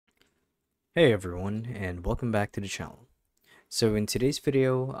Hey everyone, and welcome back to the channel. So in today's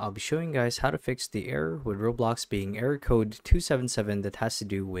video, I'll be showing you guys how to fix the error with Roblox being error code 277 that has to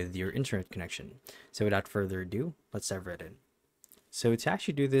do with your internet connection. So without further ado, let's dive right in. So to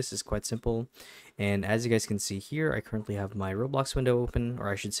actually do this is quite simple, and as you guys can see here, I currently have my Roblox window open, or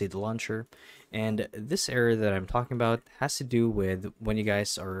I should say the launcher, and this error that I'm talking about has to do with when you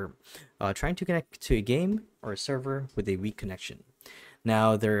guys are trying to connect to a game or a server with a weak connection.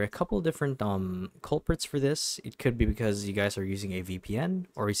 Now, there are a couple different culprits for this. It could be because you guys are using a VPN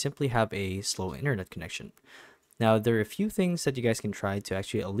or you simply have a slow internet connection. Now, there are a few things that you guys can try to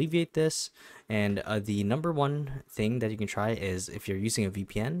actually alleviate this. And the number one thing that you can try is if you're using a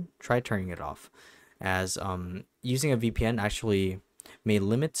VPN, try turning it off. As using a VPN actually may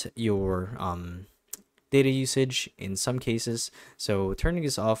limit your data usage in some cases. So turning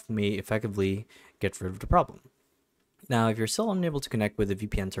this off may effectively get rid of the problem. Now, if you're still unable to connect with the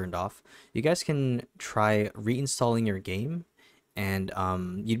VPN turned off, you guys can try reinstalling your game, and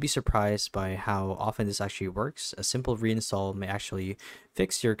you'd be surprised by how often this actually works. A simple reinstall may actually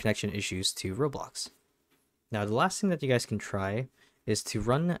fix your connection issues to Roblox. Now, the last thing that you guys can try is to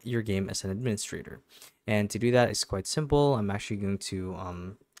run your game as an administrator. And to do that is quite simple. I'm actually going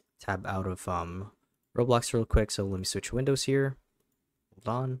to tab out of Roblox real quick. So let me switch windows here.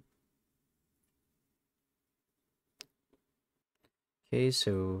 Hold on. Okay,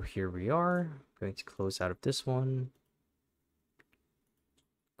 so here we are. I'm going to close out of this one.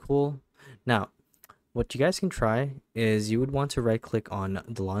 Cool. Now, what you guys can try is you would want to right click on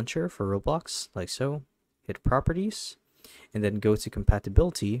the launcher for Roblox, like so, hit properties, and then go to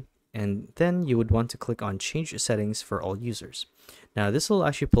compatibility, and then you would want to click on change settings for all users. Now, this will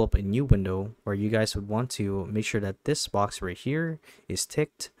actually pull up a new window where you guys would want to make sure that this box right here is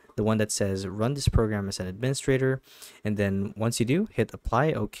ticked, the one that says run this program as an administrator, and then once you do, hit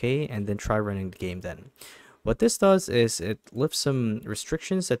apply, okay, and then try running the game then. What this does is it lifts some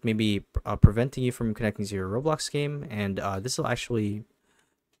restrictions that may be preventing you from connecting to your Roblox game, and this will actually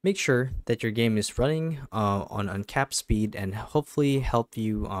make sure that your game is running on uncapped speed and hopefully help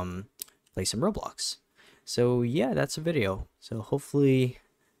you play some Roblox. So yeah, that's a video. So hopefully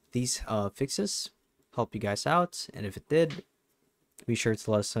these fixes help you guys out, and if it did, be sure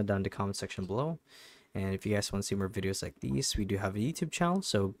to let us know down in the comment section below. And if you guys want to see more videos like these, we do have a YouTube channel,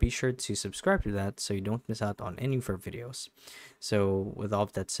 so be sure to subscribe to that so you don't miss out on any of our videos. So with all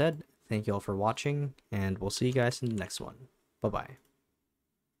of that said, thank you all for watching, and we'll see you guys in the next one. Bye bye.